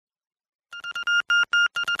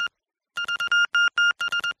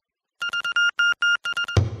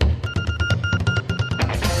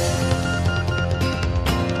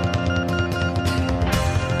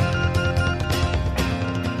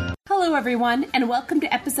everyone, and welcome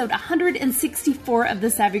to episode 164 of the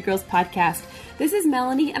Savvy Girls podcast. This is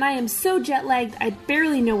Melanie, and I am so jet-lagged I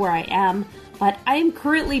barely know where I am, but I am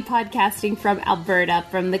currently podcasting from Alberta,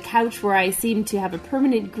 from the couch where I seem to have a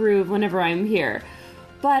permanent groove whenever I'm here.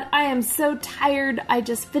 But I am so tired. I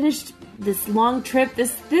just finished this long trip.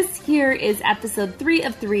 This here is episode 3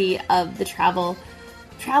 of 3 of the travel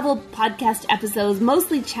podcast episodes,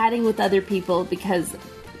 mostly chatting with other people because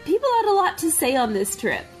people had a lot to say on this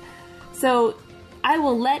trip. So I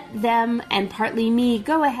will let them and partly me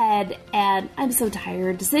go ahead, and I'm so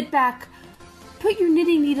tired. Sit back, put your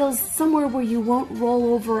knitting needles somewhere where you won't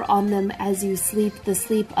roll over on them as you sleep the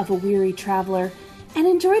sleep of a weary traveler, and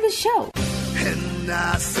enjoy the show. And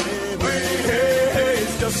I say, hey,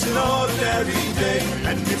 it's just an ordinary day,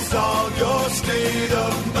 and it's all your state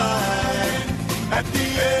of mind. At the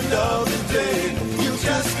end of the day, you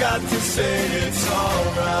just got to say it's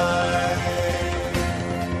alright.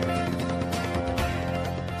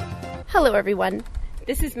 Hello, everyone.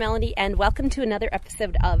 This is Melanie, and welcome to another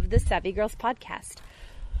episode of the Savvy Girls podcast.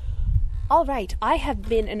 All right, I have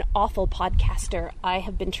been an awful podcaster. I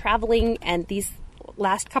have been traveling, and these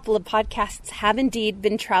last couple of podcasts have indeed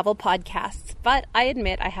been travel podcasts, but I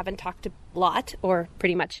admit I haven't talked a lot, or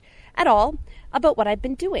pretty much at all, about what I've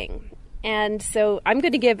been doing. And so I'm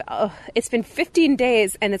going to give, it's been 15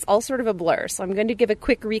 days, and it's all sort of a blur, so I'm going to give a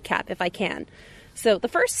quick recap if I can. So the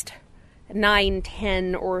first 9,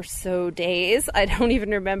 10 or so days, I don't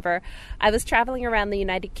even remember, I was traveling around the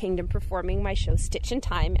United Kingdom performing my show Stitch in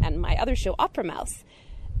Time and my other show Opera Mouse,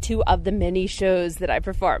 2 of the many shows that I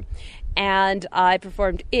perform. And I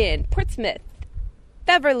performed in Portsmouth,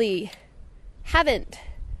 Beverly, Havant,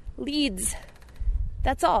 Leeds.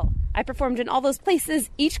 That's all. I performed in all those places.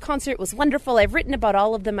 Each concert was wonderful. I've written about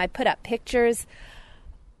all of them. I put up pictures.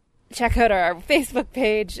 Check out our Facebook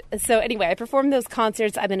page. So anyway, I performed those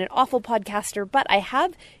concerts. I've been an awful podcaster, but I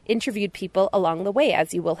have interviewed people along the way,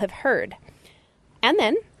 as you will have heard. And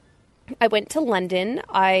then I went to London.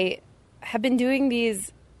 I have been doing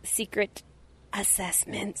these secret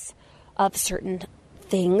assessments of certain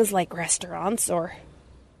things like restaurants or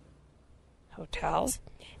hotels.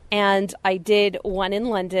 And I did one in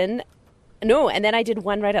London. No, and then I did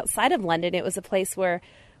one right outside of London. It was a place where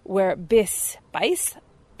Bice,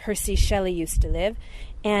 Percy Shelley used to live.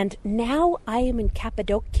 And now I am in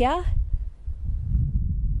Cappadocia,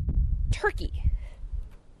 Turkey.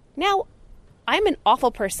 Now, I'm an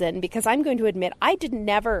awful person because I'm going to admit I didn't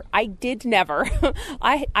ever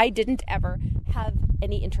have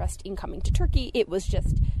any interest in coming to Turkey. It was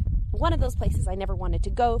just one of those places I never wanted to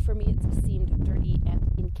go. For me, it seemed dirty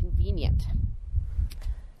and inconvenient.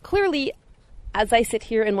 Clearly, as I sit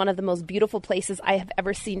here in one of the most beautiful places I have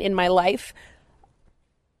ever seen in my life,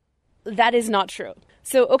 that is not true.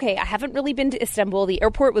 So, okay, I haven't really been to Istanbul. The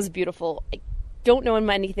airport was beautiful. I don't know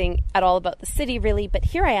anything at all about the city, really, but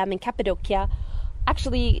here I am in Cappadocia.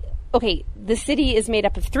 Actually, okay, the city is made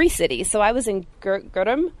up of 3 cities. So I was in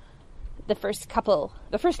Gürüm the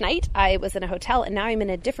first night. I was in a hotel, and now I'm in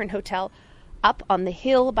a different hotel up on the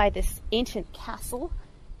hill by this ancient castle.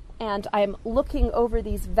 And I'm looking over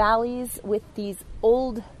these valleys with these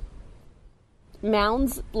old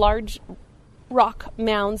mounds, large rock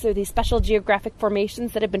mounds. They're these special geographic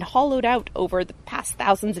formations that have been hollowed out over the past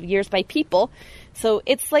thousands of years by people. So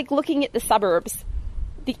it's like looking at the suburbs,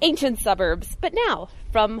 the ancient suburbs, but now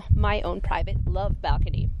from my own private love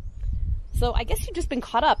balcony. So I guess you've just been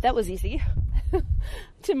caught up. That was easy.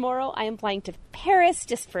 Tomorrow I am flying to Paris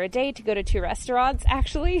just for a day to go to 2 restaurants,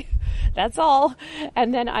 actually. That's all.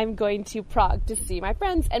 And then I'm going to Prague to see my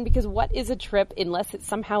friends. And because what is a trip unless it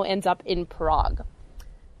somehow ends up in Prague?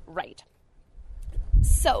 Right.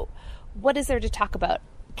 So, what is there to talk about?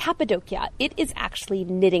 Cappadocia, it is actually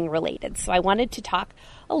knitting related. So I wanted to talk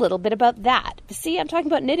a little bit about that. See, I'm talking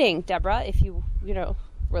about knitting, Deborah, if you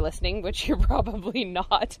were listening, which you're probably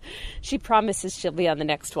not. She promises she'll be on the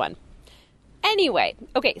next one. Anyway,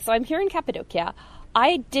 okay, so I'm here in Cappadocia.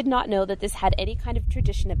 I did not know that this had any kind of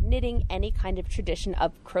tradition of knitting, any kind of tradition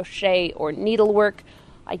of crochet or needlework.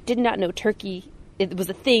 I did not know Turkey. It was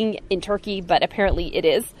a thing in Turkey, but apparently it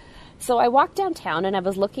is. So I walked downtown and I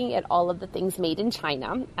was looking at all of the things made in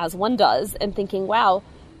China, as one does, and thinking, wow,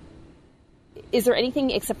 is there anything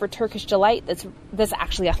except for Turkish delight that's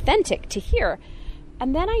actually authentic to here?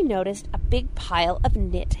 And then I noticed a big pile of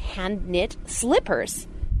hand-knit slippers.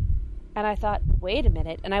 And I thought, wait a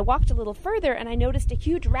minute. And I walked a little further and I noticed a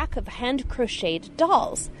huge rack of hand-crocheted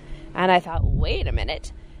dolls. And I thought, wait a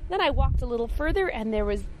minute. Then I walked a little further and there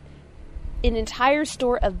was an entire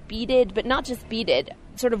store of beaded, but not just beaded,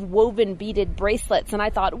 sort of woven beaded bracelets. And I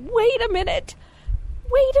thought, wait a minute,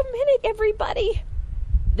 everybody.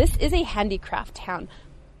 this is a handicraft town,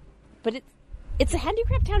 but it's a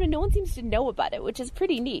handicraft town and no one seems to know about it, which is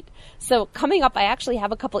pretty neat. So coming up, I actually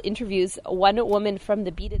have a couple interviews. One woman from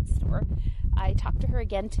the beaded store. I talked to her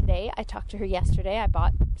again today. I talked to her yesterday. I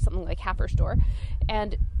bought something like half her store.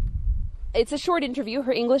 And it's a short interview.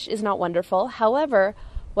 Her English is not wonderful. However,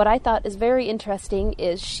 what I thought is very interesting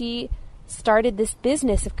is she started this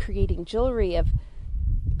business of creating jewelry, of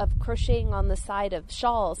crocheting on the side of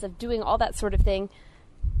shawls, of doing all that sort of thing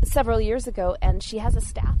several years ago, and she has a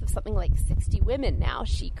staff of something like 60 women now.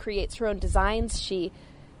 She creates her own designs, she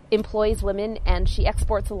employs women, and she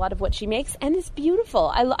exports a lot of what she makes, and it's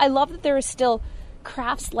beautiful. I love that there are still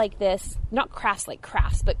crafts like this, not crafts like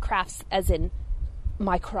crafts, but crafts as in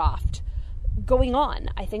my craft, going on.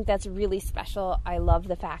 I think that's really special. I love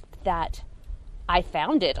the fact that I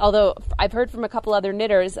found it, although I've heard from a couple other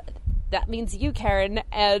knitters, that means you, Karen,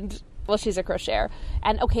 and well, she's a crocheter.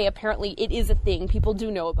 And okay, apparently it is a thing. People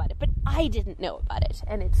do know about it, but I didn't know about it.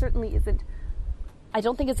 And it certainly isn't, I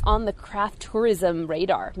don't think it's on the craft tourism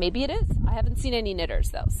radar. Maybe it is. I haven't seen any knitters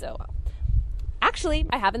though. So actually,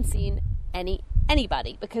 I haven't seen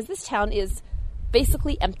anybody because this town is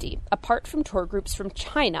basically empty, apart from tour groups from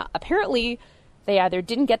China. Apparently, they either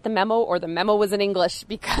didn't get the memo or the memo was in English,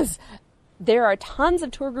 because there are tons of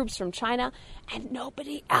tour groups from China and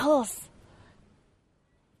nobody else.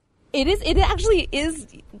 It actually is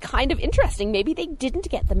kind of interesting. Maybe they didn't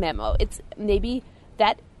get the memo. It's maybe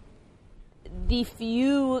that the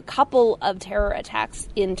few couple of terror attacks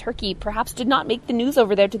in Turkey perhaps did not make the news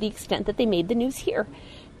over there to the extent that they made the news here.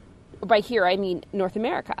 By here, I mean North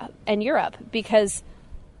America and Europe, because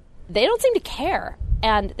they don't seem to care.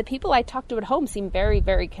 And the people I talked to at home seem very,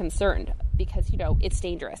 very concerned because, it's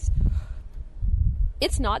dangerous.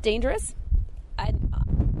 It's not dangerous. I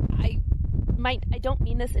don't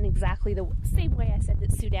mean this in exactly the same way I said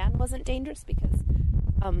that Sudan wasn't dangerous, because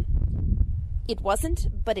it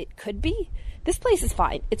wasn't, but it could be. This place is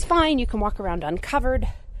fine. It's fine. You can walk around uncovered.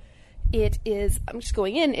 It is, I'm just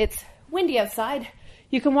going in. It's windy outside.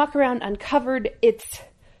 You can walk around uncovered.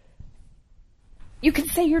 You can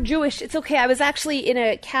say you're Jewish. It's okay. I was actually in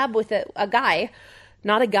a cab with a guy,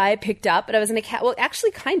 not a guy I picked up, but I was in a cab. Well,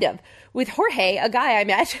 actually kind of with Jorge, a guy I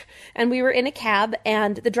met, and we were in a cab,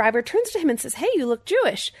 and the driver turns to him and says, "Hey, you look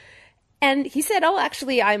Jewish." And he said, "Oh,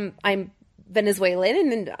 actually I'm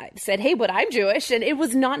Venezuelan." And I said, "Hey, but I'm Jewish." And it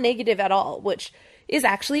was not negative at all, which is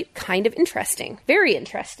actually kind of interesting. Very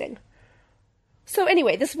interesting. So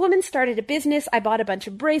anyway, this woman started a business. I bought a bunch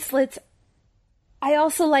of bracelets. I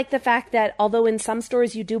also like the fact that although in some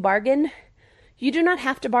stores you do bargain, you do not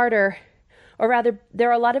have to barter. Or rather, there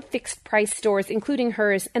are a lot of fixed price stores, including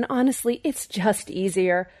hers, and honestly, it's just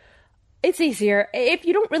easier. It's easier. If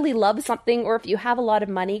you don't really love something, or if you have a lot of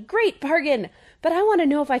money, great, bargain. But I want to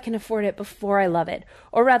know if I can afford it before I love it.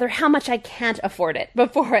 Or rather, how much I can't afford it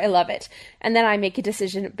before I love it. And then I make a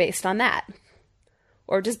decision based on that.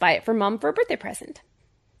 Or just buy it for Mom for a birthday present.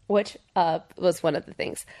 Which was one of the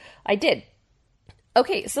things I did.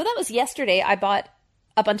 Okay, so that was yesterday. I bought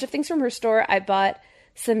a bunch of things from her store. I bought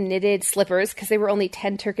some knitted slippers because they were only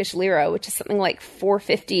 10 Turkish lira, which is something like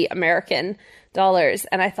 $4.50 American dollars.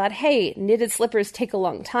 And I thought, hey, knitted slippers take a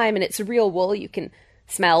long time and it's real wool. You can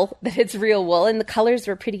smell that it's real wool, and the colors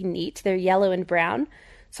were pretty neat. They're yellow and brown.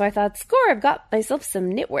 So I thought, score, I've got myself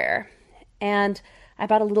some knitwear. And I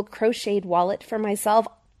bought a little crocheted wallet for myself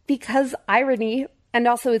because irony, and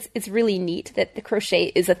also it's really neat that the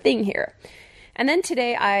crochet is a thing here. And then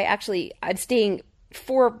today I'm staying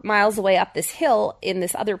 4 miles away up this hill in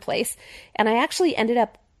this other place, and I actually ended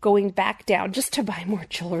up going back down just to buy more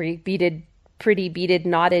jewelry, pretty beaded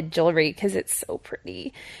knotted jewelry, because it's so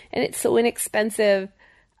pretty and it's so inexpensive.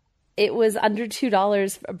 It was under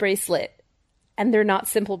 $2 a bracelet, and they're not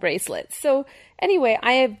simple bracelets. So anyway,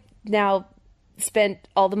 I have now spent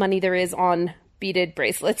all the money there is on beaded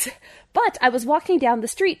bracelets, but I was walking down the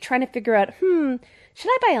street trying to figure out, should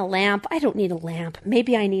I buy a lamp? I don't need a lamp.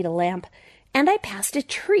 Maybe I need a lamp. And I passed a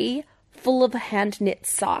tree full of hand-knit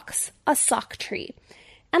socks, a sock tree.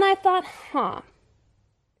 And I thought,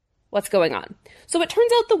 what's going on? So it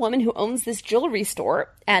turns out the woman who owns this jewelry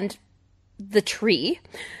store and the tree,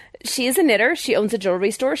 she is a knitter. She owns a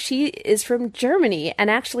jewelry store. She is from Germany. And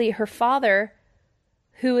actually her father,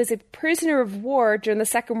 who is a prisoner of war during the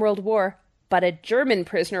Second World War, but a German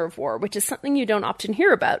prisoner of war, which is something you don't often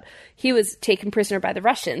hear about. He was taken prisoner by the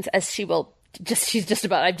Russians, as she's just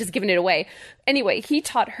about, I've just given it away. Anyway, he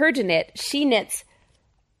taught her to knit. She knits.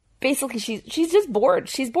 Basically, she's just bored.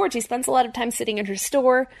 She's bored. She spends a lot of time sitting in her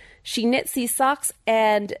store. She knits these socks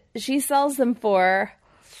and she sells them for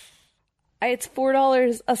It's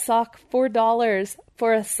 $4 a sock, $4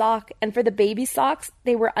 for a sock. And for the baby socks,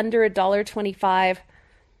 they were under $1.25.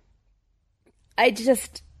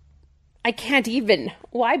 I can't even.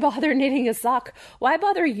 Why bother knitting a sock? Why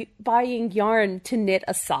bother buying yarn to knit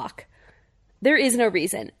a sock? There is no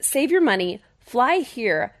reason. Save your money, fly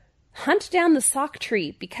here, hunt down the sock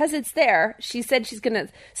tree because it's there. She said she's going to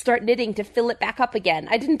start knitting to fill it back up again.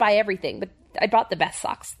 I didn't buy everything, but I bought the best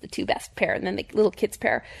socks, the 2 best pair, and then the little kids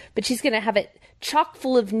pair. But she's going to have it chock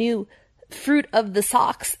full of new fruit of the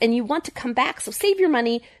socks, and you want to come back. So save your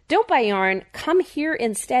money. Don't buy yarn. Come here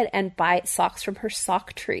instead and buy socks from her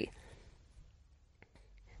sock tree.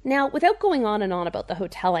 Now, without going on and on about the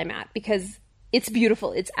hotel I'm at, because it's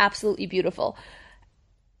beautiful. It's absolutely beautiful.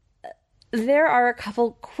 There are a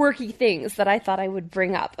couple quirky things that I thought I would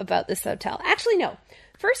bring up about this hotel. Actually, no.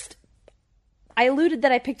 First, I alluded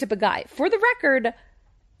that I picked up a guy. For the record,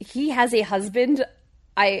 he has a husband.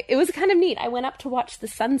 It was kind of neat. I went up to watch the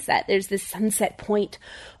sunset. There's this sunset point.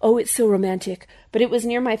 Oh, it's so romantic. But it was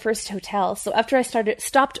near my first hotel. So after I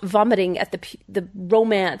stopped vomiting at the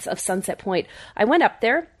romance of Sunset Point, I went up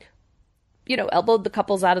there, elbowed the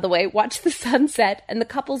couples out of the way, watched the sunset, and the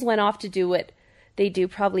couples went off to do what they do,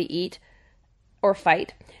 probably eat or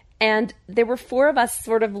fight. And there were 4 of us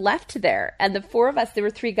sort of left there. And the 4 of us, there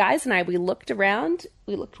were 3 guys and I, we looked around,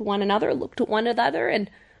 we looked at one another, looked at one another,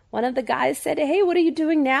 and one of the guys said, "Hey, what are you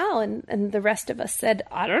doing now?" And the rest of us said,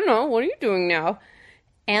 "I don't know, what are you doing now?"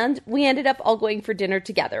 And we ended up all going for dinner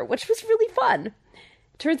together, which was really fun.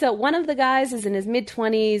 Turns out one of the guys is in his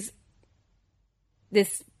mid-20s.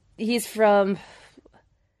 He's from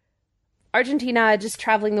Argentina, just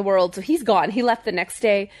traveling the world, so he's gone. He left the next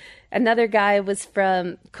day. Another guy was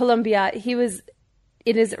from Colombia. He was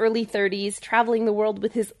in his early 30s, traveling the world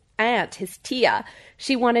with his aunt, his tia.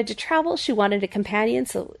 She wanted to travel. She wanted a companion,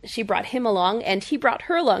 so she brought him along, and he brought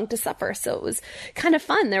her along to supper. So it was kind of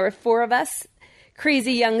fun. There were 4 of us,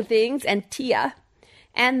 crazy young things, and Tia.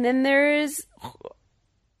 And then there's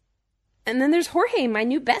Jorge, my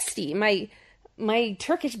new bestie, my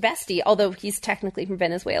Turkish bestie, although he's technically from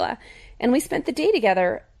Venezuela. And we spent the day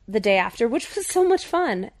together the day after, which was so much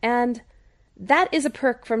fun. And that is a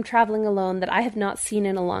perk from traveling alone that I have not seen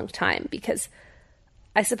in a long time, because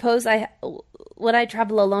I suppose when I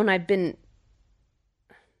travel alone, I don't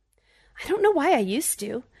know why I used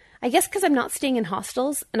to. I guess because I'm not staying in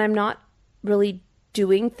hostels and I'm not really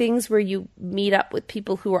doing things where you meet up with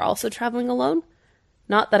people who are also traveling alone.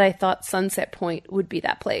 Not that I thought Sunset Point would be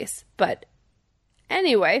that place, but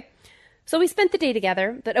anyway, so we spent the day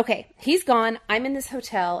together. But okay, he's gone. I'm in this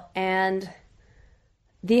hotel, and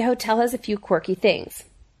the hotel has a few quirky things.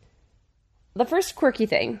 The first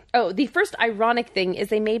ironic thing is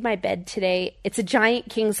they made my bed today. It's a giant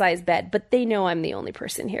king-size bed, but they know I'm the only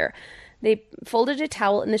person here. They folded a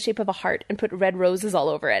towel in the shape of a heart and put red roses all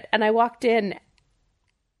over it. And I walked in,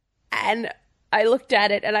 and I looked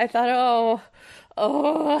at it, and I thought,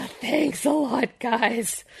 oh, thanks a lot,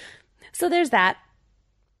 guys. So there's that.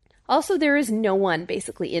 Also, there is no one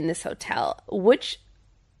basically in this hotel, which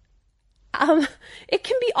it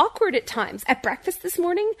can be awkward at times. At breakfast this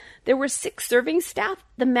morning, there were 6 serving staff,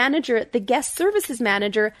 the manager, the guest services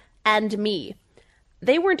manager, and me.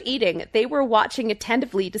 They weren't eating. They were watching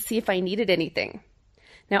attentively to see if I needed anything.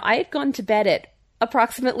 Now, I had gone to bed at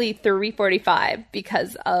approximately 3:45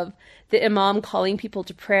 because of the imam calling people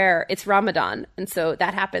to prayer. It's Ramadan, and so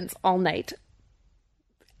that happens all night.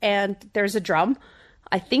 And there's a drum.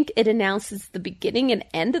 I think it announces the beginning and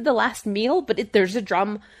end of the last meal, but there's a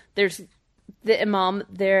drum. There's the imam.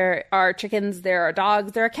 There are chickens. There are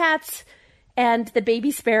dogs. There are cats. And the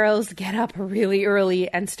baby sparrows get up really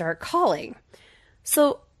early and start calling.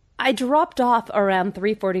 So I dropped off around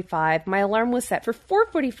 3:45. My alarm was set for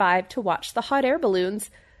 4:45 to watch the hot air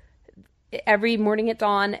balloons every morning at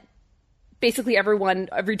dawn. Basically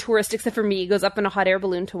every tourist except for me goes up in a hot air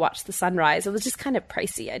balloon to watch the sunrise. It was just kind of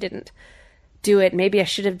pricey. I didn't do it. Maybe I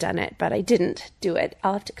should have done it, but I didn't do it.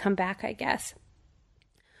 I'll have to come back, I guess.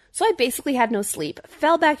 So I basically had no sleep.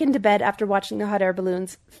 Fell back into bed after watching the hot air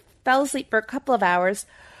balloons. Fell asleep for a couple of hours.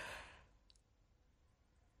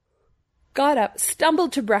 Got up,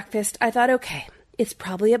 stumbled to breakfast. I thought, okay, it's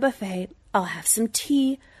probably a buffet. I'll have some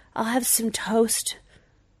tea. I'll have some toast.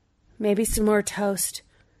 Maybe some more toast.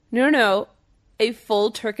 No, a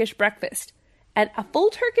full Turkish breakfast. And a full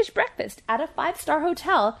Turkish breakfast at a 5-star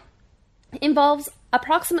hotel involves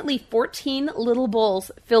approximately 14 little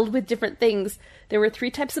bowls filled with different things. There were 3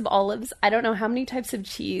 types of olives. I don't know how many types of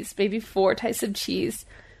cheese. Maybe 4 types of cheese.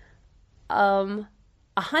 A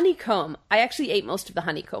honeycomb. I actually ate most of the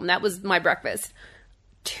honeycomb. That was my breakfast.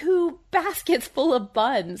 2 baskets full of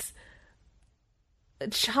buns.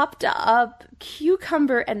 chopped up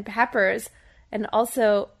cucumber and peppers, and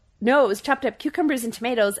also, no, it was chopped up cucumbers and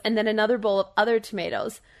tomatoes, and then another bowl of other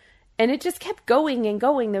tomatoes. And it just kept going and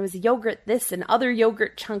going. There was yogurt this and other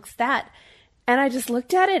yogurt chunks that. And I just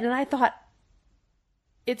looked at it and I thought,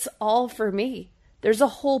 it's all for me. There's a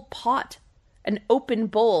whole pot, an open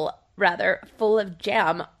bowl, rather, full of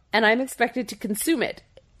jam, and I'm expected to consume it.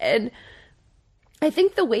 And I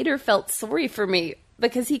think the waiter felt sorry for me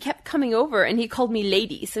because he kept coming over and he called me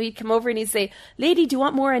lady. So he'd come over and he'd say, lady, do you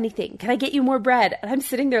want more anything? Can I get you more bread? And I'm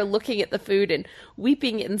sitting there looking at the food and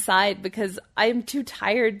weeping inside because I'm too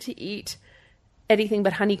tired to eat anything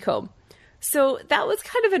but honeycomb. So that was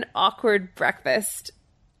kind of an awkward breakfast,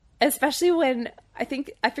 especially when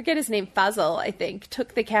I forget his name, Fazal, I think,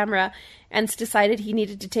 took the camera and decided he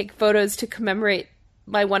needed to take photos to commemorate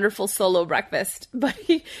my wonderful solo breakfast, but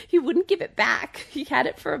he wouldn't give it back. He had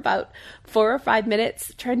it for about 4 or 5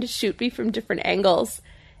 minutes trying to shoot me from different angles.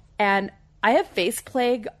 And I have face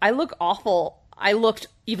plague. I look awful. I looked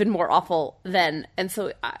even more awful then. And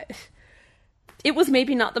so it was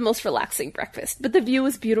maybe not the most relaxing breakfast, but the view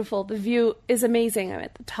was beautiful. The view is amazing. I'm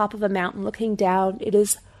at the top of a mountain looking down. It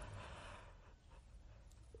is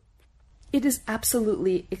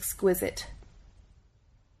absolutely exquisite.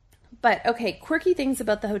 But, okay, quirky things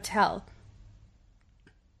about the hotel.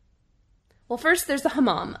 Well, first, there's the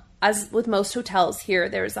hammam. As with most hotels here,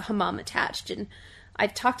 there's a hammam attached. And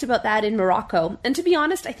I've talked about that in Morocco. And to be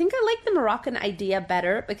honest, I think I like the Moroccan idea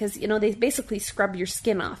better because, you know, they basically scrub your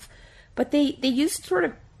skin off. But they used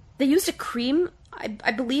a cream.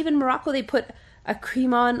 I believe in Morocco they put a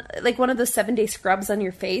cream on, like one of those 7-day scrubs on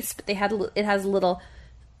your face. But it has little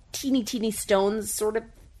teeny stones sort of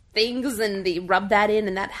things, and they rub that in,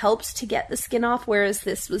 and that helps to get the skin off, whereas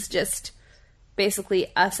this was just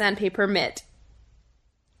basically a sandpaper mitt.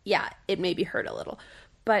 Yeah, it maybe hurt a little,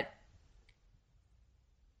 but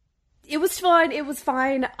it was fun. It was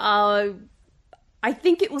fine. I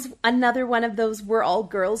think it was another one of those we're all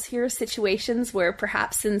girls here situations where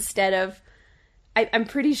perhaps instead of, I'm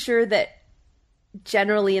pretty sure that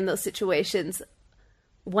generally in those situations,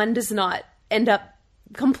 one does not end up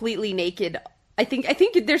completely naked. I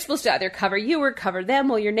think they're supposed to either cover you or cover them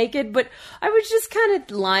while you're naked, but I was just kind of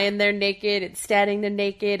lying there naked and standing there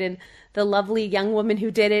naked, and the lovely young woman who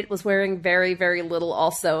did it was wearing very, very little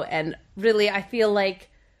also, and really I feel like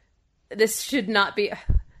this should not be...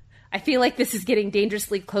 I feel like this is getting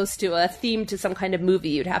dangerously close to a theme to some kind of movie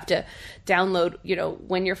you'd have to download, you know,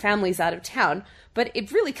 when your family's out of town, but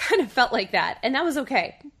it really kind of felt like that, and that was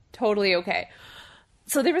okay. Totally okay.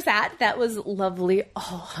 So there was that. That was lovely.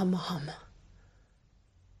 Oh, hammam.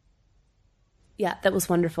 Yeah, that was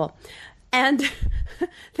wonderful. And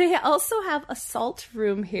they also have a salt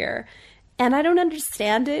room here. And I don't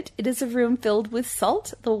understand it. It is a room filled with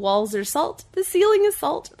salt. The walls are salt. The ceiling is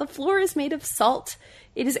salt. The floor is made of salt.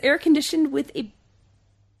 It is air conditioned with a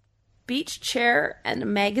beach chair and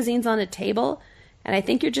magazines on a table. And I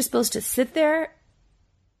think you're just supposed to sit there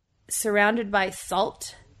surrounded by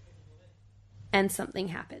salt and something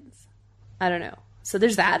happens. I don't know. So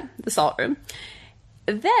there's that, the salt room.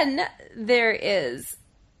 Then there is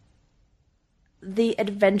the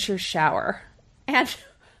adventure shower. And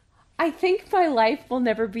I think my life will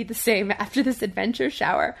never be the same after this adventure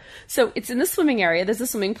shower. So it's in the swimming area. There's a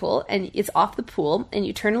swimming pool, and it's off the pool, and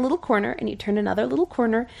you turn a little corner, and you turn another little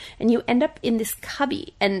corner, and you end up in this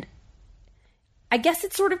cubby. And I guess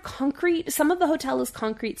it's sort of concrete. Some of the hotel is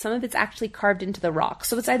concrete. Some of it's actually carved into the rock.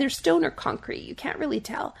 So it's either stone or concrete. You can't really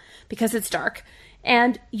tell because it's dark.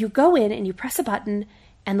 And you go in and you press a button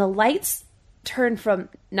and the lights turn from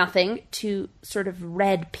nothing to sort of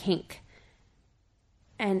red pink.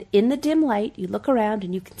 And in the dim light, you look around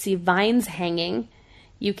and you can see vines hanging.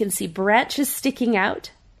 You can see branches sticking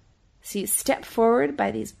out. So you step forward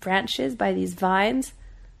by these branches, by these vines,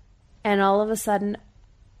 and all of a sudden,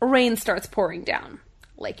 rain starts pouring down,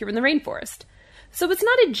 like you're in the rainforest. So it's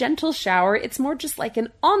not a gentle shower, it's more just like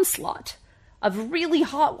an onslaught of really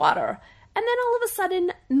hot water. And then all of a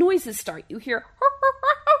sudden, noises start. You hear...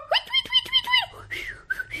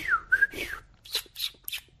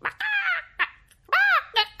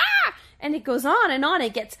 And it goes on and on.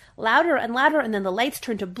 It gets louder and louder, and then the lights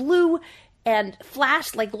turn to blue and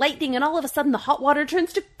flash like lightning, and all of a sudden the hot water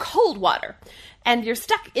turns to cold water. And you're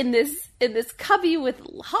stuck in this cubby with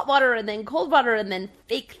hot water and then cold water and then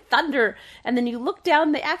fake thunder. And then you look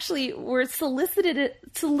down, they actually were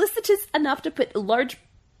solicitous enough to put large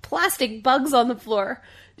plastic bugs on the floor,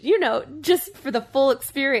 you know, just for the full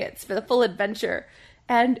experience, for the full adventure.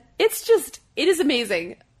 And it is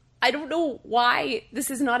amazing. I don't know why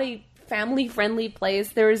this is not a family-friendly place.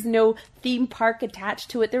 There is no theme park attached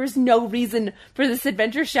to it. There is no reason for this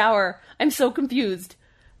adventure shower. I'm so confused.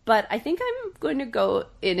 But I think I'm going to go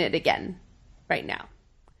in it again right now.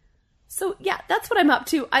 So yeah, that's what I'm up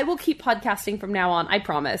to. I will keep podcasting from now on, I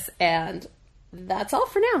promise. And that's all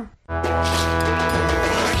for now.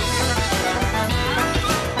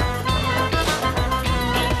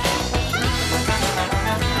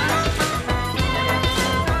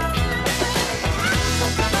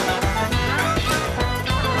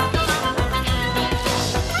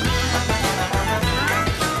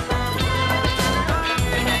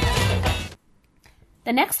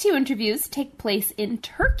 The next two interviews take place in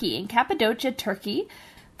Turkey, in Cappadocia, Turkey.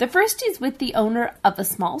 The first is with the owner of a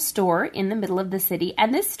small store in the middle of the city,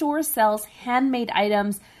 and this store sells handmade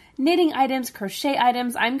items, knitting items, crochet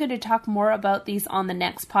items. I'm going to talk more about these on the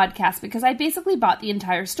next podcast because I basically bought the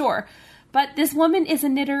entire store. But this woman is a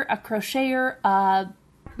knitter, a crocheter,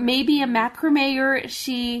 maybe a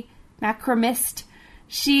macramist.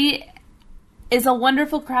 She is a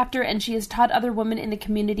wonderful crafter, and she has taught other women in the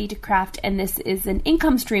community to craft, and this is an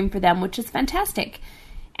income stream for them, which is fantastic.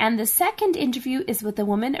 And the second interview is with a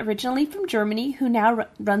woman originally from Germany who now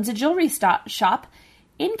runs a jewelry shop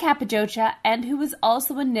in Cappadocia and who is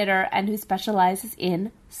also a knitter and who specializes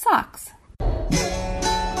in socks.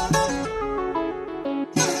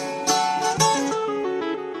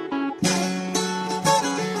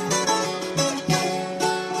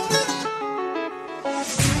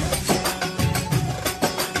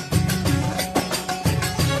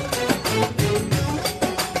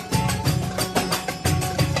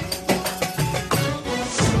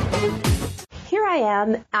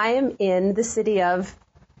 I am in the city of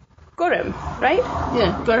Gorem, right?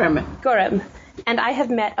 Yeah, Gorem. Gorem. And I have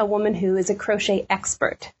met a woman who is a crochet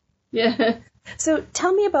expert. Yeah. So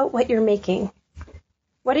tell me about what you're making.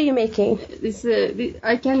 What are you making?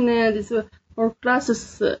 For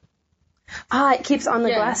glasses. It keeps on the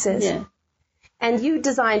glasses. Yeah. And you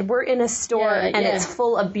designed, we're in a store and it's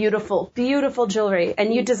full of beautiful, beautiful jewelry.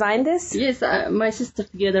 And you designed this? Yes, my sister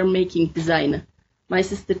together making design. My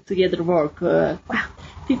sister together work. Wow.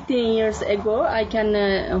 15 years ago, I can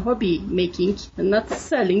hobby making, not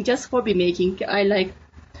selling, just hobby making. I like,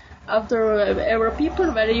 after every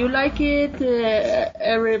people, whether you like it,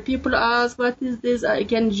 every people ask, what is this? I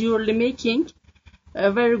can jewelry making. A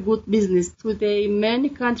very good business. Today, many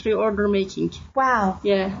country order making. Wow.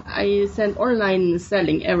 Yeah, I send online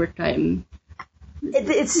selling every time.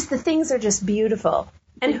 It's just, the things are just beautiful.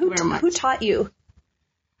 And who taught you?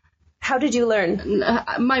 How did you learn?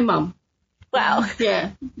 My mom. Wow.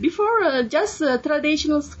 Yeah. Before, just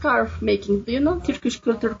traditional scarf making. Do you know Turkish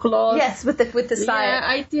culture cloth? Yes, with the side. Yeah,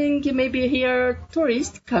 I think maybe here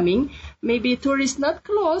tourists coming. Maybe tourists not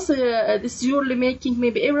close. This jewelry making.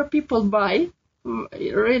 Maybe every people buy.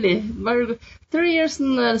 Really, very good. 3 years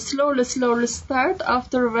slowly start.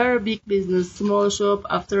 After very big business, small shop.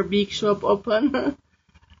 After big shop open.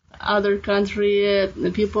 Other country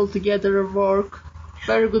people together work.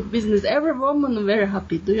 Very good business. Every woman very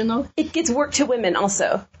happy. Do you know? It gives work to women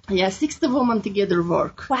also. Yeah, 60 women together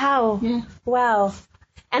work. Wow. Yeah. Wow.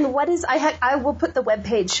 And what is, I will put the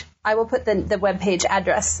webpage, the webpage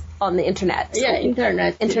address on the internet. Yeah,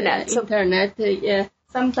 internet. So, internet, yeah.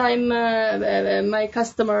 Sometime my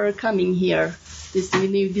customer coming here. This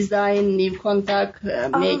new design, new contact,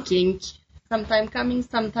 making. Sometime coming,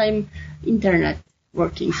 sometime internet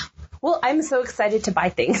working. Well, I'm so excited to buy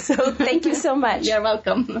things, so thank you so much. You're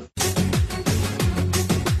welcome.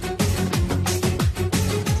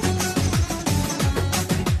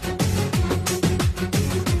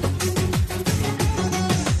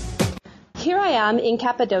 Here I am in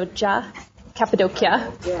Cappadocia.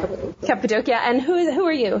 And who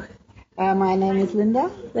are you? My name is Linda.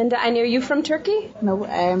 Linda, and are you from Turkey? No,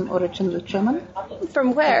 I'm originally German.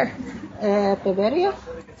 From where? Bavaria.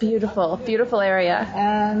 Beautiful, beautiful area.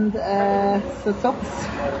 And the socks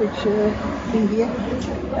which in here,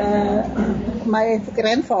 my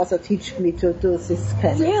grandfather taught me to do this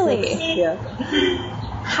kind really? of socks. Yeah.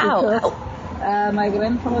 How? Because, my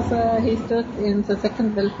grandfather, he stood in the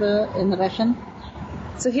Second World War in Russia.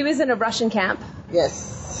 So he was in a Russian camp?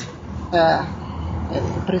 Yes.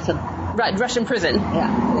 Prison. Right, Russian prison.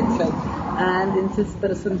 Yeah, exactly. And in this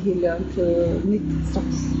prison he learned to knit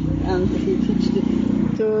socks, and he taught it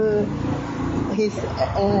to his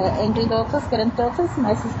granddaughters,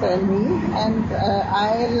 my sister and me, and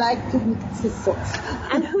I like to knit his socks.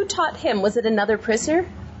 And who taught him? Was it another prisoner?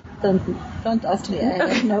 Don't ask me, I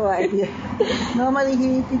have no idea. Normally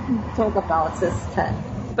he didn't talk about this time.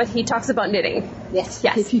 But he talks about knitting? Yes.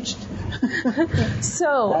 Yes. He taught.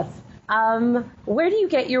 So, Where do you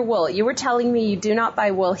get your wool? You were telling me you do not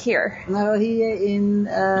buy wool here. No, here in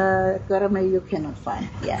Gorme you cannot find.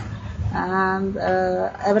 Yeah. And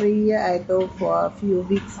every year I go for a few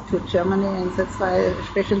weeks to Germany, and that's why,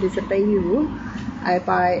 especially the baby wool, I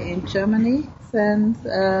buy in Germany. And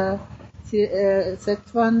that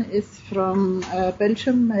one is from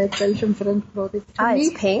Belgium. My Belgian friend brought it to me.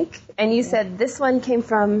 It's pink. And you said this one came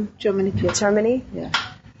from Germany too. Germany? Yeah.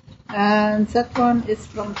 And that one is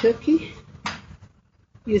from Turkey.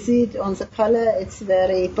 You see it on the color. It's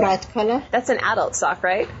very bright color. That's an adult sock,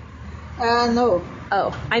 right? No.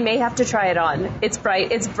 Oh, I may have to try it on. It's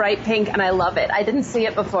bright pink, and I love it. I didn't see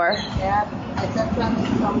it before. Yeah, that one is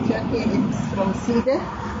from Turkey. It's from Side.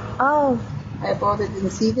 Oh. I bought it in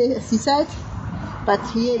Seaside. But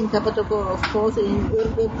here in Cappadocia, of course, in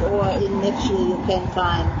Urgut or in Nefje, you can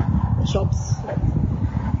find shops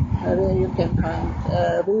where you can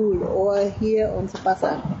find wool, or here on the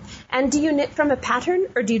bazaar. And do you knit from a pattern,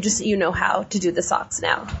 or do you know how to do the socks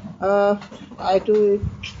now? I do it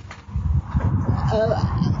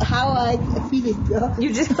how I feel it.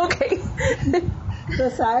 You just, okay. The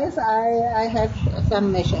size, I have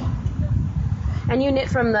some measure. And you knit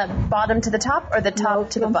from the bottom to the top, or the top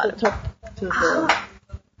to the bottom? The top to the...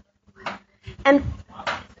 And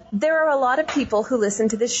there are a lot of people who listen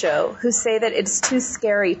to this show who say that it's too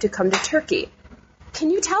scary to come to Turkey. Can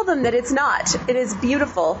you tell them that it's not? It is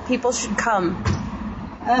beautiful. People should come.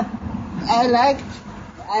 I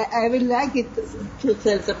will like it to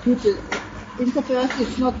tell the people. In the first,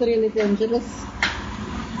 it's not really dangerous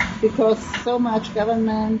because so much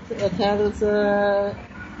government tells the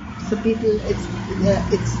people it's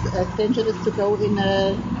dangerous to go in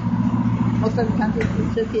a Muslim country.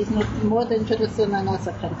 Turkey is not more dangerous than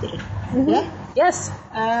another country. Mm-hmm. Yeah? Yes.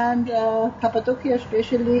 And Cappadocia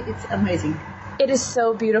especially, it's amazing. It is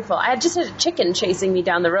so beautiful. I just had a chicken chasing me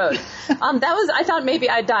down the road. I thought maybe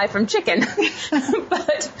I'd die from chicken.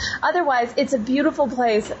 But otherwise, it's a beautiful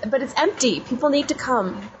place. But it's empty. People need to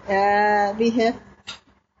come. We have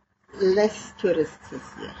less tourists this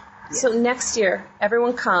year. Yes. So next year,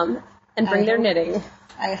 everyone come and bring their knitting.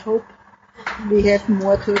 I hope we have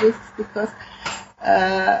more tourists because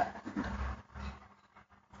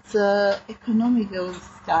the economy goes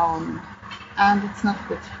down and it's not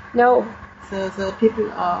good. No. So the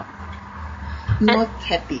people are not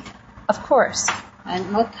happy. Of course.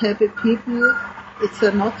 And not happy people, it's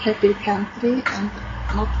a not happy country, and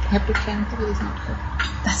not happy country is not good.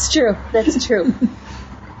 That's true. That's true.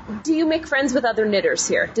 Do you make friends with other knitters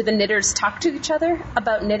here? Do the knitters talk to each other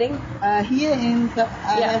about knitting? Here in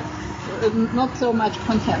I have not so much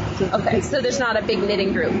contact. Okay, so there's not a big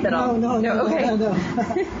knitting group at all? No. Okay. No.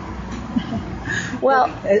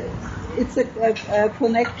 Well, it's a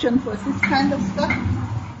connection for this kind of stuff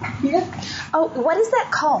here. Oh, what is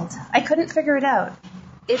that called? I couldn't figure it out.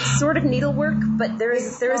 It's sort of needlework, but there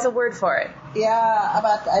is a word for it. Yeah,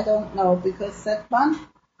 but I don't know because that one,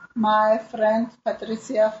 my friend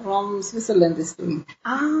Patricia from Switzerland is doing.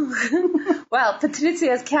 Oh, well,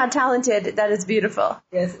 Patricia is talented. That is beautiful.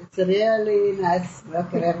 Yes, it's a really nice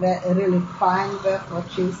work, a really fine work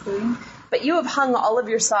what she's doing. But you have hung all of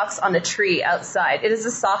your socks on a tree outside. It is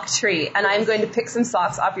a sock tree, and I'm going to pick some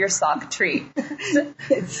socks off your sock tree.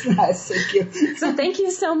 It's nice, thank you. So thank you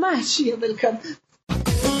so much. You're welcome.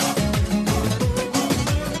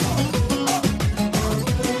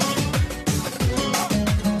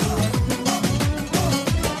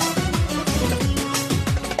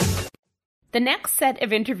 The next set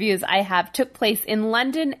of interviews I have took place in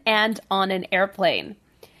London and on an airplane.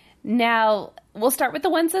 Now, we'll start with the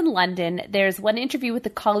ones in London. There's one interview with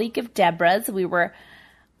a colleague of Deborah's. We were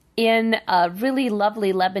in a really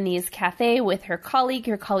lovely Lebanese cafe with her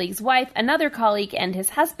colleague's wife, another colleague, and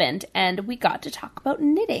his husband, and we got to talk about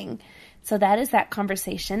knitting. So that is that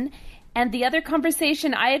conversation. And the other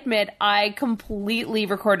conversation, I admit, I completely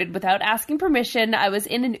recorded without asking permission. I was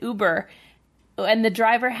in an Uber, and the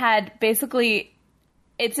driver had basically,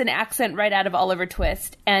 it's an accent right out of Oliver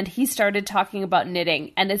Twist, and he started talking about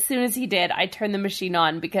knitting. And as soon as he did, I turned the machine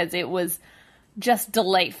on because it was just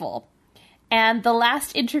delightful. And the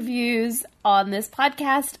last interviews on this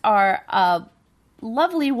podcast are a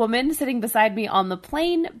lovely woman sitting beside me on the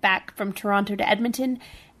plane back from Toronto to Edmonton,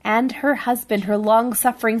 and her husband, her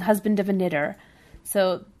long-suffering husband of a knitter.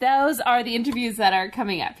 So those are the interviews that are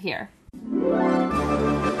coming up here.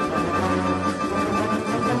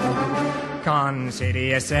 Consider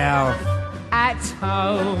yourself at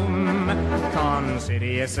home. Consider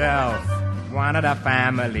yourself one of the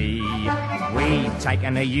family. We've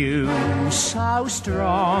taken to you so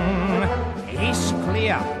strong. It's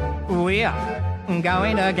clear we're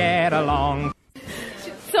going to get along.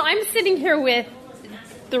 So I'm sitting here with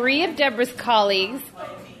 3 of Deborah's colleagues,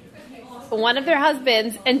 one of their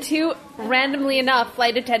husbands, and 2, randomly enough,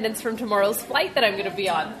 flight attendants from tomorrow's flight that I'm going to be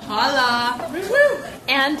on. Holla!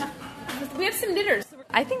 And we have some knitters.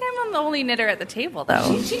 I think I'm the only knitter at the table,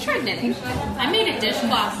 though. She tried knitting. I made a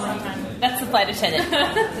dishcloth one time. That's the flight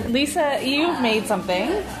attendant. Lisa, you've made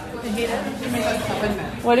something.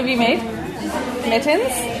 What have you made?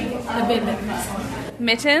 Mittens?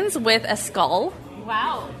 Mittens with a skull.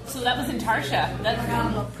 Wow. So that was in Tarsha.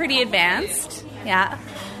 That's Pretty advanced. Yeah.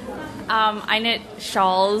 I knit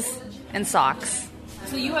shawls and socks.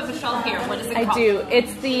 So you have a shawl here. What is it called? I do.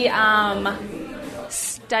 It's the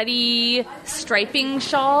study striping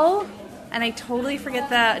shawl. And I totally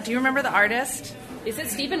forget do you remember the artist? Is it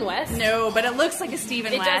Stephen West? No, but it looks like a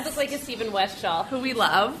Stephen West. It does look like a Stephen West shawl. Who we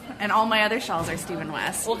love, and all my other shawls are Stephen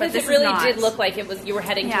West. Well, but because this it really is not. did look like you were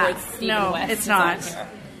heading towards Stephen West. No, it's not.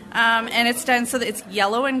 And it's done so that it's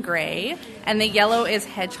yellow and gray, and the yellow is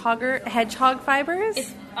hedgehog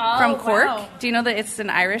fibers from Cork. Wow. Do you know that it's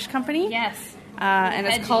an Irish company? Yes. And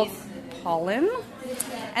it's Hedgies. called Pollen.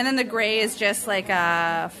 And then the gray is just like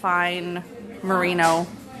a fine merino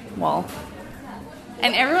wool.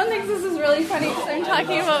 And everyone thinks this is really funny because I'm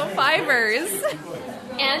talking about fibers.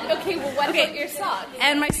 And, okay, well, what about your socks?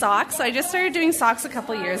 And my socks. So I just started doing socks a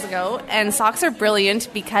couple years ago. And socks are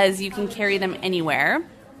brilliant because you can carry them anywhere.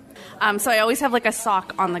 So I always have like a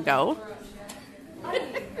sock on the go.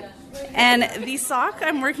 And the sock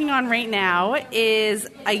I'm working on right now is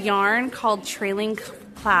a yarn called Trailing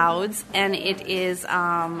Clouds. And it is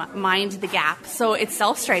Mind the Gap. So it's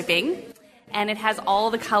self-striping. And it has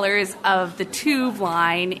all the colors of the Tube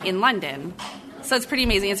line in London. So it's pretty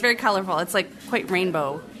amazing. It's very colorful. It's like quite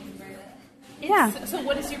rainbow. So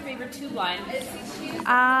what is your favorite Tube line?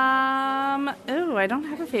 I don't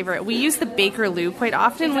have a favorite. We use the Bakerloo quite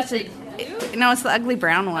often. Is that No, it's the ugly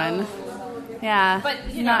brown one. Yeah.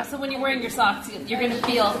 But, you know, so when you're wearing your socks, you're going to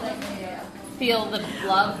feel the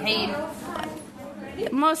love, hate.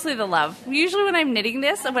 Mostly the love. Usually when I'm knitting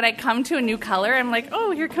this, when I come to a new color, I'm like, oh,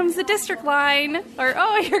 here comes the district line. Or,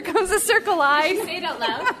 oh, here comes the circle line. Did you say it out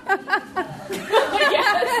loud?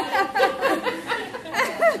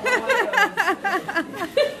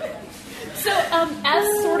 So,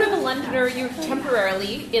 as sort of a Londoner, you're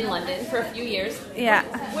temporarily in London for a few years. Yeah.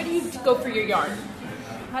 Where do you go for your yarn?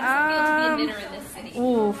 How does it feel to be a knitter in this city?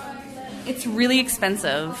 Ooh, it's really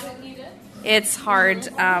expensive. It's hard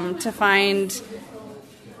to find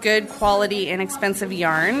good quality, inexpensive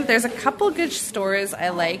yarn. There's a couple good stores I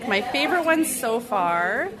like. My favorite one so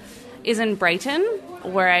far is in Brighton,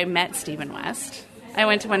 where I met Stephen West. I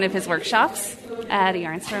went to one of his workshops at a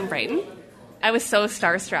yarn store in Brighton. I was so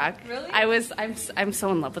starstruck. Really? I'm so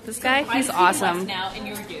in love with this guy. I'm He's Stephen awesome. West now, and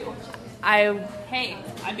you're due. Hey,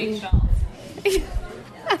 I make shawls.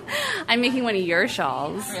 I'm making one of your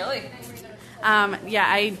shawls. Really? Yeah,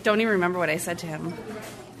 I don't even remember what I said to him.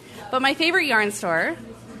 But my favorite yarn store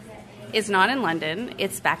is not in London.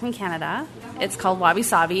 It's back in Canada. It's called Wabi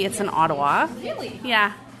Sabi. It's in Ottawa. Really?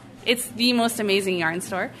 Yeah. It's the most amazing yarn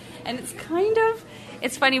store. And it's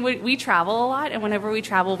funny, we travel a lot, and whenever we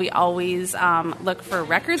travel, we always look for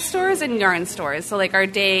record stores and yarn stores. So, like, our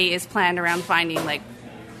day is planned around finding, like,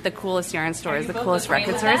 the coolest yarn stores, the coolest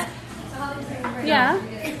record stores. Yeah.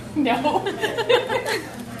 No.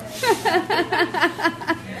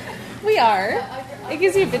 We are. It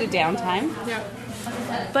gives you a bit of downtime. Yeah.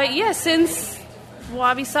 But yeah, since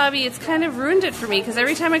Wabi Sabi, it's kind of ruined it for me because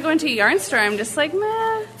every time I go into a yarn store, I'm just like,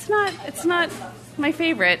 meh, it's not my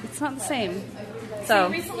favorite. It's not the same. So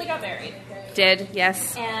you recently got married. Did,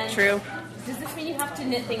 yes. And true. Does this mean you have to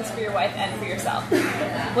knit things for your wife and for yourself?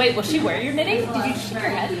 Wait, will she wear your knitting? Did you shake your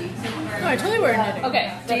head? No, I totally wear knitting.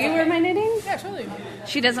 Okay. Do you wear my knitting? Yeah, totally.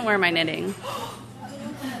 She doesn't wear my knitting.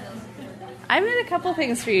 I've knit a couple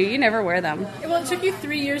things for you. You never wear them. Well, it took you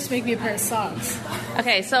 3 years to make me a pair of socks.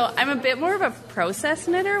 Okay, so I'm a bit more of a process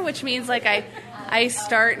knitter, which means like I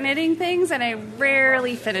start knitting things and I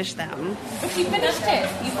rarely finish them. But you finished it.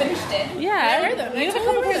 You finished it. Yeah, I wear them. You have a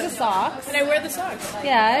totally couple wear pairs them. of socks. And I wear the socks.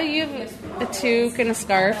 Yeah, you have a toque and a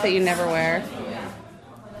scarf that you never wear.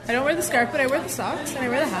 I don't wear the scarf, but I wear the socks and I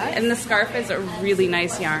wear the hat. And the scarf is a really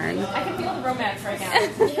nice yarn. I can feel the romance right now.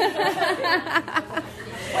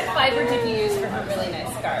 What fiber did you use for her really nice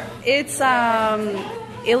scarf? It's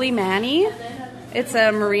Illimani. It's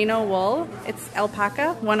a merino wool. It's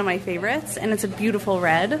alpaca, one of my favorites, and it's a beautiful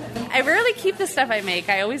red. I rarely keep the stuff I make.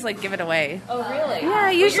 I always like give it away. Oh, really? Yeah,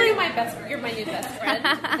 usually Well, you're my new best friend.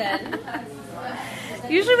 Then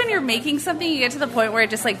usually when you're making something, you get to the point where it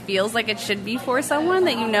just like feels like it should be for someone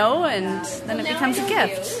that you know, and then it now becomes I a know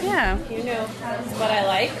gift. you. Yeah. You know what I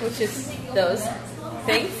like, which is those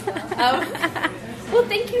Thanks. Well,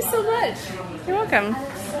 thank you so much. You're welcome.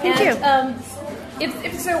 Thank you.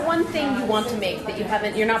 If there one thing you want to make that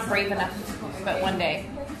you're not brave enough, but one day.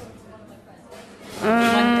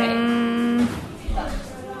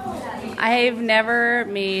 I've never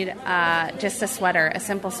made just a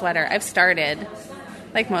simple sweater. I've started,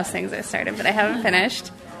 like most things I've started, but I haven't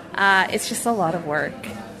finished. It's just a lot of work.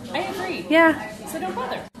 I agree. Yeah. So don't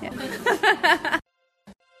bother. Yeah.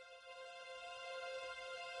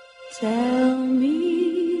 Tell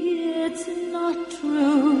me it's not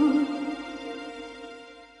true.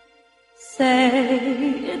 Say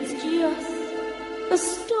it's just a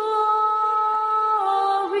story,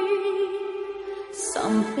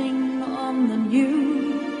 something on the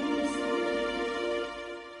news.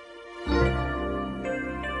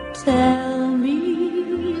 Tell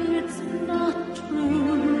me it's not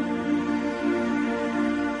true.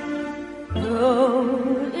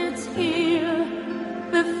 Though it's here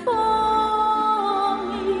before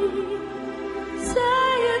me, say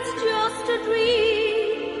it's just a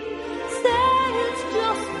dream, say it's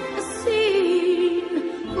just a scene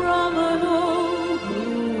from an old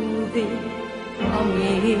movie from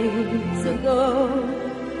years ago,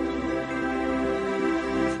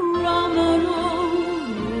 from an old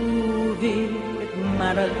movie with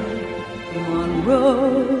Marilyn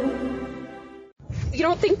Monroe. You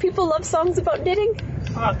don't think people love songs about knitting?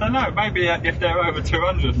 I don't know, maybe if they're over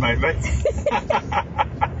 200, maybe.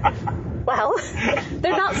 Well,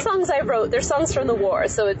 they're not songs I wrote, they're songs from the war,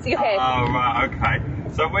 so it's okay. Oh, right, okay.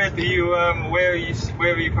 So where are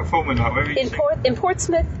you performing at? Where are you in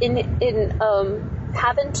Portsmouth, in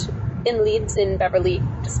Havant, in Leeds, in Beverley,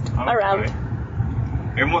 just around.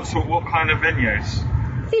 In what kind of venues?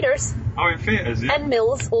 Theatres. Oh, in theatres, yeah? And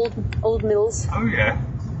mills, old mills. Oh, yeah.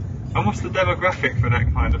 And what's the demographic for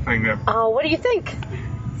that kind of thing then? Oh, what do you think?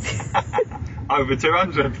 Over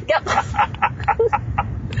 200? Yep.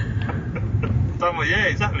 Yeah,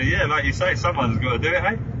 exactly, yeah. Like you say, someone's got to do it,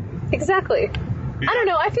 hey? Exactly. Yeah. I don't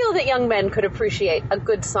know, I feel that young men could appreciate a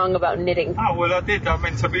good song about knitting. Oh, well, I did. I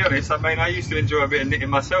mean, to be honest, I used to enjoy a bit of knitting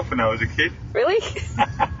myself when I was a kid. Really?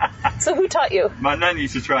 So who taught you? My nan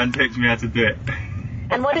used to try and teach me how to do it.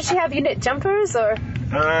 And what did she have you knit? Jumpers or?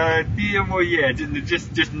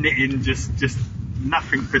 Just knitting, just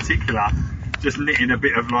nothing particular. Just knitting a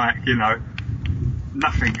bit of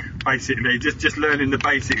nothing, basically. Just learning the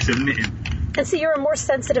basics of knitting. And so you're a more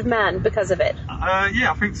sensitive man because of it?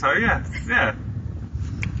 Yeah, I think so, yeah.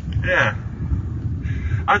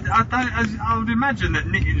 I would imagine that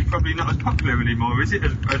knitting is probably not as popular anymore, is it,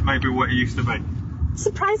 as maybe what it used to be?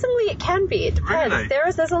 Surprisingly, it can be. It depends. Really?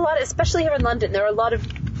 There's a lot, especially here in London, there are a lot of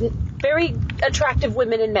very attractive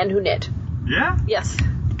women and men who knit. Yeah? Yes.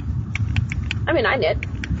 I mean, I knit.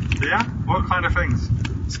 Yeah? What kind of things?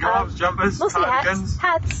 Scarves, jumpers, mostly cardigans?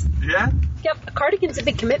 hats. Yeah? Yep, a cardigan's a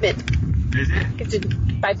big commitment. Is it? You have to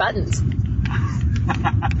buy buttons.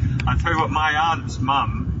 I tell you what, my aunt's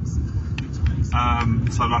mum,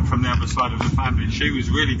 so like from the other side of the family, she was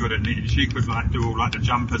really good at knitting. She could do all the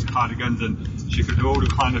jumpers, cardigans, and she could do all the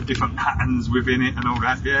kind of different patterns within it and all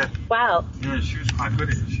that. Yeah. Wow. Yeah, she was quite good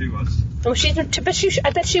at it. She was. Oh,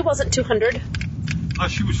 I bet she wasn't 200. No,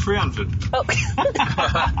 she was 300. Oh.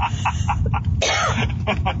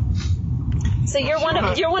 So you're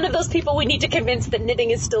one of those people we need to convince that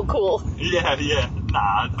knitting is still cool. Yeah.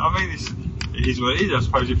 Nah, I mean it is what it is. I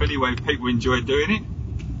suppose if anyway people enjoy doing it,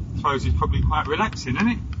 I suppose it's probably quite relaxing, isn't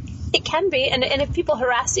it? It can be, and if people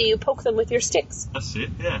harass you, poke them with your sticks. That's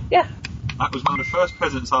it. Yeah. Yeah. That was one of the first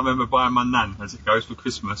presents I remember buying my nan, as it goes, for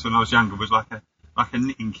Christmas when I was younger. Was like a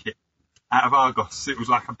knitting kit out of Argos. It was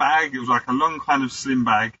like a bag. It was like a long kind of slim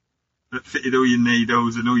bag that fitted all your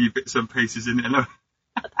needles and all your bits and pieces in it.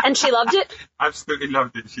 And she loved it? Absolutely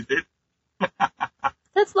loved it, she did.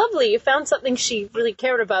 That's lovely. You found something she really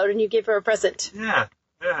cared about and you gave her a present. Yeah.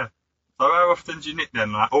 So how often do you knit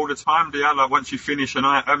then? Like all the time, do you? Like once you finish an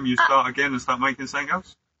item, you start again and start making something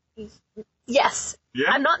else? Yes.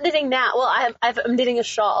 Yeah? I'm not knitting now. Well, I'm knitting a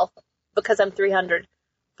shawl because I'm 300.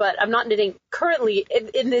 But I'm not knitting currently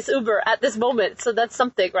in this Uber at this moment, so that's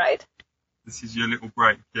something, right? This is your little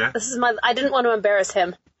break, yeah? I didn't want to embarrass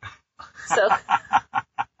him. So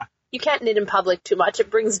you can't knit in public too much. It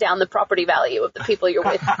brings down the property value of the people you're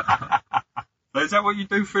with. Is that what you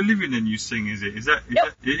do for a living and you sing, is it?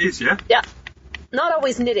 Yep. It is, yeah? Yeah. Not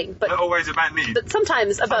always knitting, but... Not always about knitting? But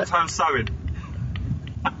sometimes sewing.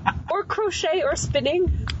 Or crochet or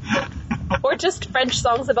spinning. Or just French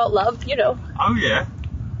songs about love, you know. Oh, yeah.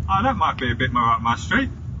 Oh, that might be a bit more up my street.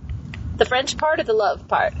 The French part or the love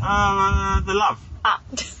part? The love. Ah.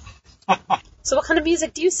 So what kind of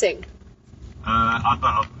music do you sing?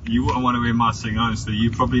 You wouldn't want to hear my sing, honestly.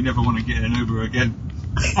 You probably never want to get in an Uber again.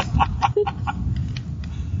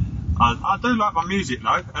 I do like my music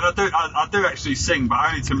though, and I do actually sing, but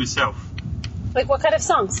only to myself. Like what kind of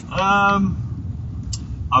songs?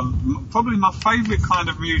 Probably my favourite kind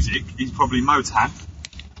of music is probably Motown.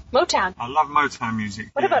 Motown? I love Motown music.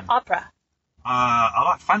 What about opera? I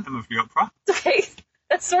like Phantom of the Opera. Okay,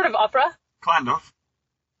 that's sort of opera. Kind of.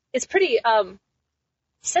 It's pretty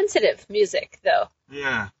sensitive music, though.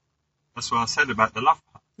 Yeah, that's what I said about the love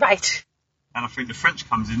part. Right. And I think the French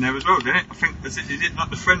comes in there as well, doesn't it? I think is it not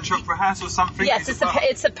the French Opera House or something? Yes, it's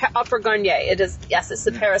the Opera Garnier. It is. Yes, it's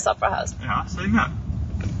the Paris Opera House. Yeah, I've seen that.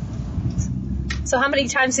 So how many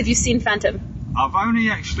times have you seen Phantom? I've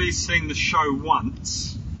only actually seen the show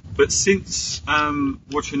once, but since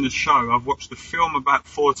watching the show, I've watched the film about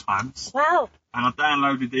 4 times. Wow. And I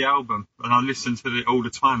downloaded the album, and I listen to it all the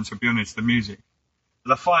time, to be honest, the music.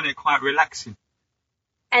 And I find it quite relaxing.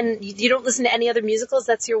 And you don't listen to any other musicals?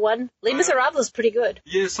 That's your one? Les Miserables is pretty good.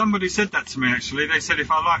 Yeah, somebody said that to me, actually. They said if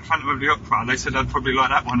I like Phantom of the Opera, they said I'd probably like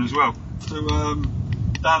that one as well. To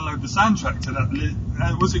download the soundtrack to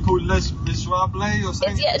that. What's it called? Les Miserables or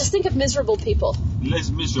something? Yeah, just think of miserable people. Les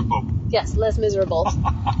Miserables. Yes, Les Miserables.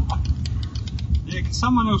 Yeah, cause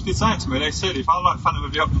someone else did say it to me. They said if I like Phantom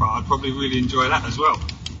of the Opera, I'd probably really enjoy that as well.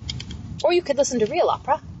 Or you could listen to real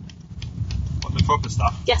opera. What, the proper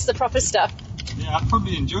stuff? Yes, the proper stuff. Yeah, I'd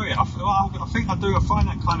probably enjoy it. I think I do. I find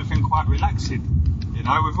that kind of thing quite relaxing. You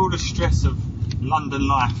know, with all the stress of London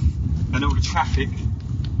life and all the traffic,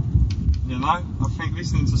 you know, I think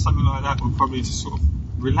listening to something like that would probably just sort of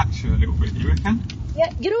relax you a little bit. You reckon?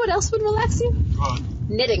 Yeah. You know what else would relax you? Go on.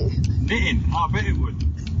 Knitting. Knitting? I bet it would.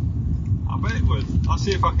 I'll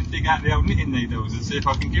see if I can dig out the old knitting needles and see if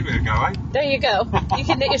I can give it a go, eh? There you go. You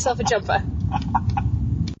can knit yourself a jumper.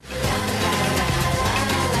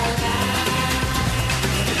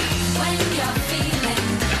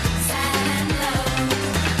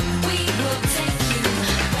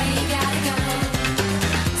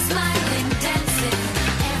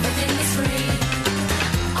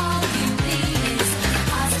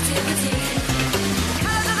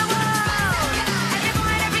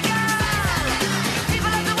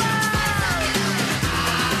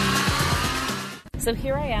 So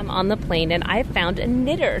here I am on the plane, and I found a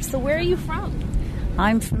knitter. So where are you from?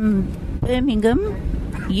 I'm from Birmingham,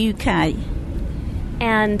 UK.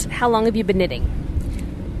 And how long have you been knitting?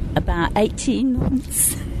 About 18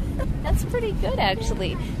 months. That's pretty good,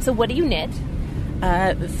 actually. So what do you knit?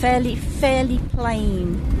 Fairly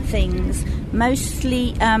plain things.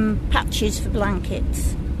 Mostly patches for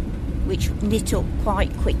blankets, which knit up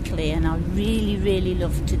quite quickly, and I really, really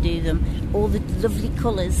love to do them. All the lovely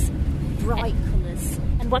colours, bright colours.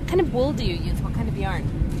 And what kind of wool do you use? What kind of yarn?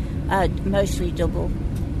 Mostly double.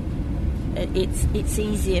 It's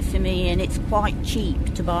easier for me, and it's quite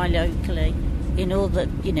cheap to buy locally in all the,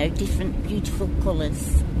 different beautiful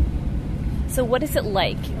colours. So what is it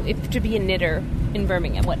like to be a knitter in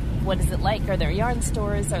Birmingham? What is it like? Are there yarn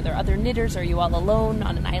stores? Are there other knitters? Are you all alone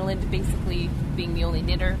on an island, basically being the only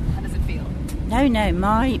knitter? How does it feel? No.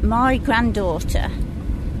 My granddaughter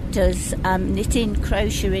does knitting,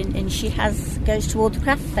 crocheting, and she goes to all the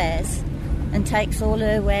craft fairs and takes all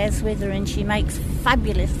her wares with her, and she makes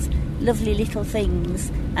fabulous, lovely little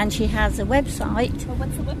things. And she has a website. Well,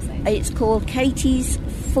 what's the website? It's called Katie's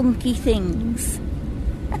Funky Things.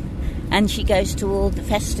 And she goes to all the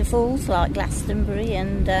festivals like Glastonbury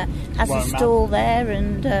and has a stall there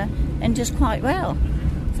and does quite well.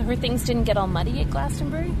 So her things didn't get all muddy at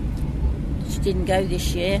Glastonbury? She didn't go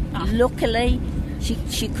this year. Luckily,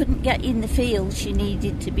 she couldn't get in the field she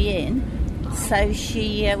needed to be in, so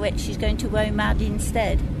she's going to WOMAD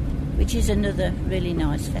instead, which is another really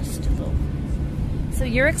nice festival. So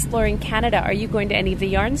you're exploring Canada. Are you going to any of the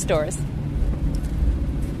yarn stores?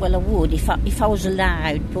 Well, I would if I was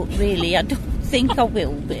allowed, but really I don't think I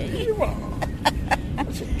will be. You are.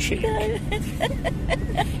 That's a cheek.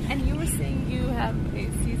 And you were saying you have a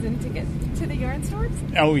season ticket to the yarn stores?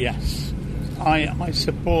 Oh, yes. I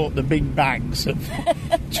support the big bags of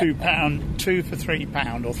 £2, 2 for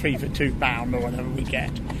 £3 or 3 for £2 or whatever we get,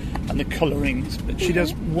 and the colourings. But she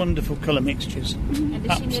does wonderful colour mixtures. And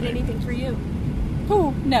does she knit anything for you?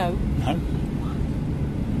 Oh, no. No.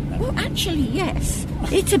 Well, actually, yes.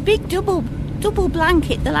 It's a big double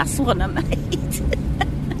blanket, the last one I made.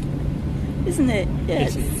 Isn't it?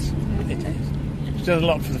 Yes. It is. She does a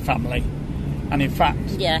lot for the family. And in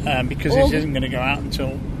fact, because this isn't going to go out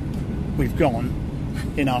until we've gone,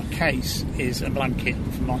 in our case is a blanket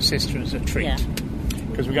for my sister as a treat.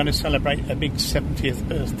 Because we're going to celebrate a big 70th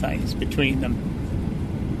birthdays between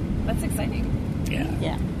them. That's exciting.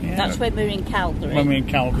 Yeah. That's when we're in Calgary. When we're in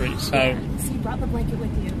Calgary, so... So you brought the blanket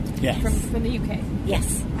with you? Yes. From the UK?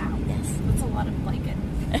 Yes. Wow. Yes. That's a lot of blanket.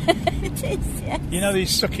 It is, yes. You know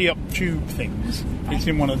these sucky up tube things? It's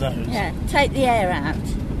in one of those. Yeah, take the air out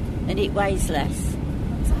and it weighs less.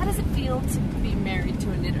 So how does it feel to be married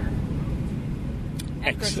to a knitter?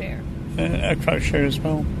 A crocheter? A crocheter as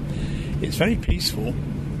well. It's very peaceful.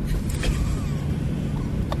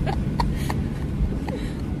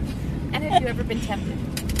 And have you ever been tempted?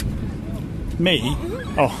 Me?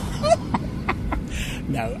 Oh.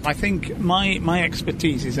 No, I think my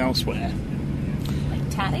expertise is elsewhere. Like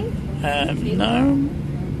tatting?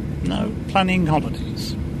 No, planning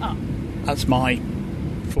holidays. Oh. That's my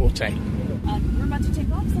forte. We're about to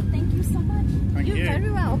take off, so thank you so much. Thank you. You're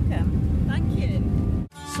very welcome. Thank you.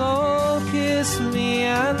 So kiss me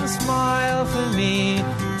and smile for me.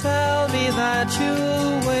 Tell me that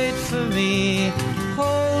you'll wait for me.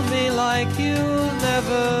 Hold me like you'll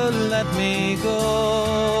never let me go.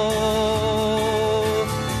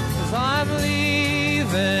 'Cause I'm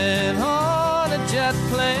leaving on a jet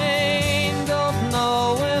plane. Don't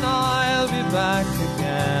know when I'll be back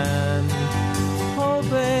again. Oh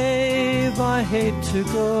babe, I hate to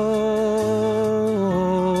go.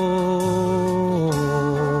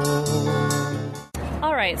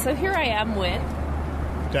 So here I am with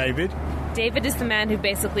David. David is the man who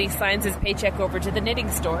basically signs his paycheck over to the knitting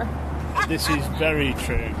store. This is very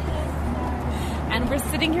true. And we're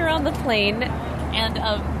sitting here on the plane, and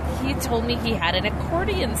he told me he had an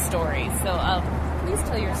accordion story. So please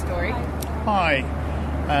tell your story. Hi.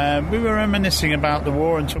 We were reminiscing about the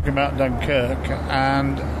war and talking about Dunkirk,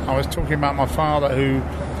 and I was talking about my father who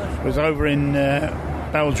was over in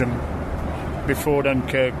Belgium before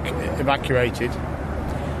Dunkirk evacuated.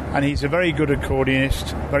 And he's a very good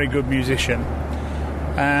accordionist, very good musician.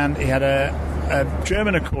 And he had a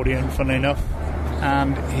German accordion, funnily enough,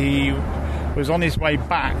 and he was on his way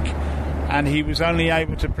back, and he was only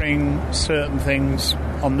able to bring certain things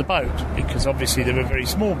on the boat, because obviously they were very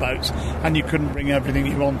small boats, and you couldn't bring everything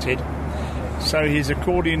you wanted. So his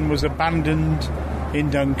accordion was abandoned in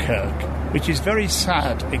Dunkirk, which is very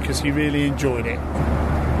sad, because he really enjoyed it.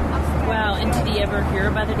 Wow, and did he ever hear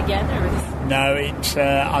about it again? Or No,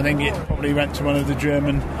 I think it probably went to one of the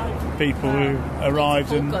German people who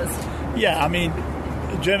arrived. And yeah, I mean,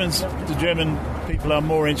 the German people are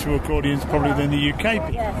more into accordions probably than the UK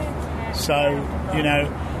people. So, you know,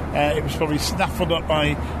 it was probably snaffled up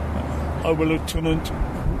by Oberleutnant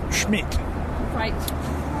Schmidt. Right.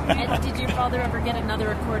 And did your father ever get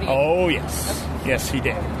another accordion? Oh, yes. Yes, he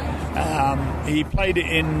did. He played it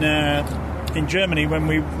in Germany when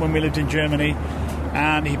we lived in Germany,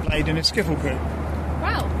 and he played in a skiffle group.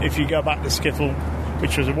 Wow. If you go back to skiffle,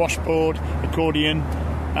 which was a washboard, accordion,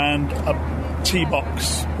 and a tea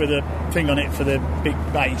box with a thing on it for the big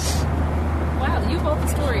bass. Wow, you have all the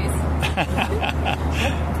stories.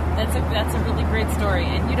 That's a really great story,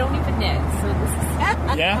 and you don't even knit, so this is...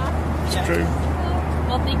 Yeah, it's true.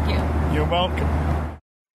 Well, thank you. You're welcome.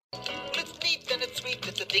 It's neat and it's sweet,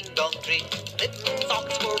 it's a ding-dong treat. Knitting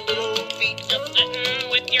socks for little feet. Just knitting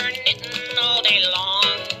with your knitting all day long.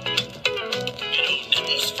 You know,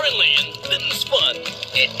 knitting's friendly and knitting's fun.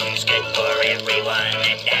 Knitting's good for everyone,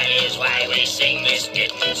 and that is why we sing this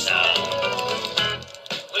knitting song.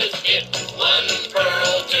 Let's knit one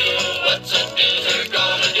purl, two, what's a doozer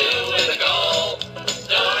gonna do with a gall?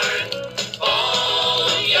 Darn, ball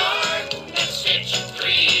of yarn, and stitch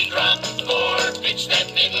 3, drop 4, pitch that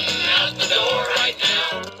knitting out the door right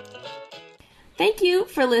now. Thank you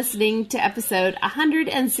for listening to episode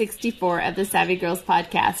 164 of the Savvy Girls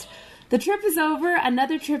podcast. The trip is over.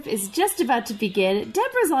 Another trip is just about to begin.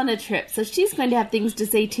 Deborah's on a trip, so she's going to have things to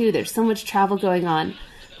say too. There's so much travel going on.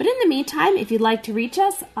 But in the meantime, if you'd like to reach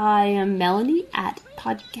us, I am Melanie at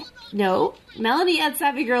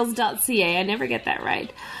savvygirls.ca. I never get that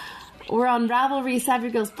right. We're on Ravelry Savvy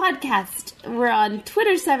Girls Podcast. We're on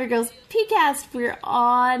Twitter Savvy Girls PCast. We're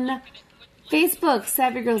on Facebook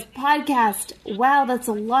Savvy Girls Podcast. Wow, that's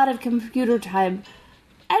a lot of computer time.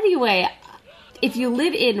 Anyway, if you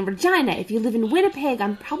live in Regina, if you live in Winnipeg,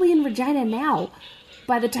 I'm probably in Regina now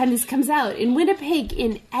by the time this comes out. In Winnipeg,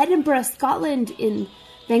 in Edinburgh, Scotland, in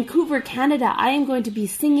Vancouver, Canada, I am going to be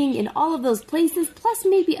singing in all of those places, plus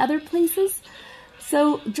maybe other places.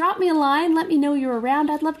 So drop me a line, let me know you're around.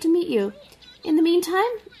 I'd love to meet you. In the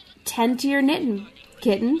meantime, tend to your knitting,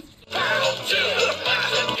 kitten.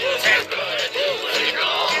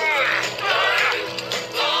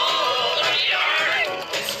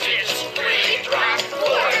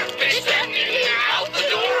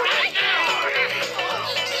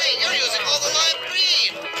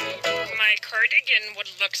 Cardigan would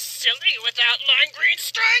look silly without lime green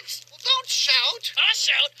stripes? Well, don't shout. I'll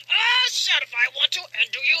shout. I'll shout if I want to. And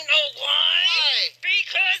do you know why? Why?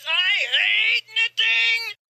 Because I hate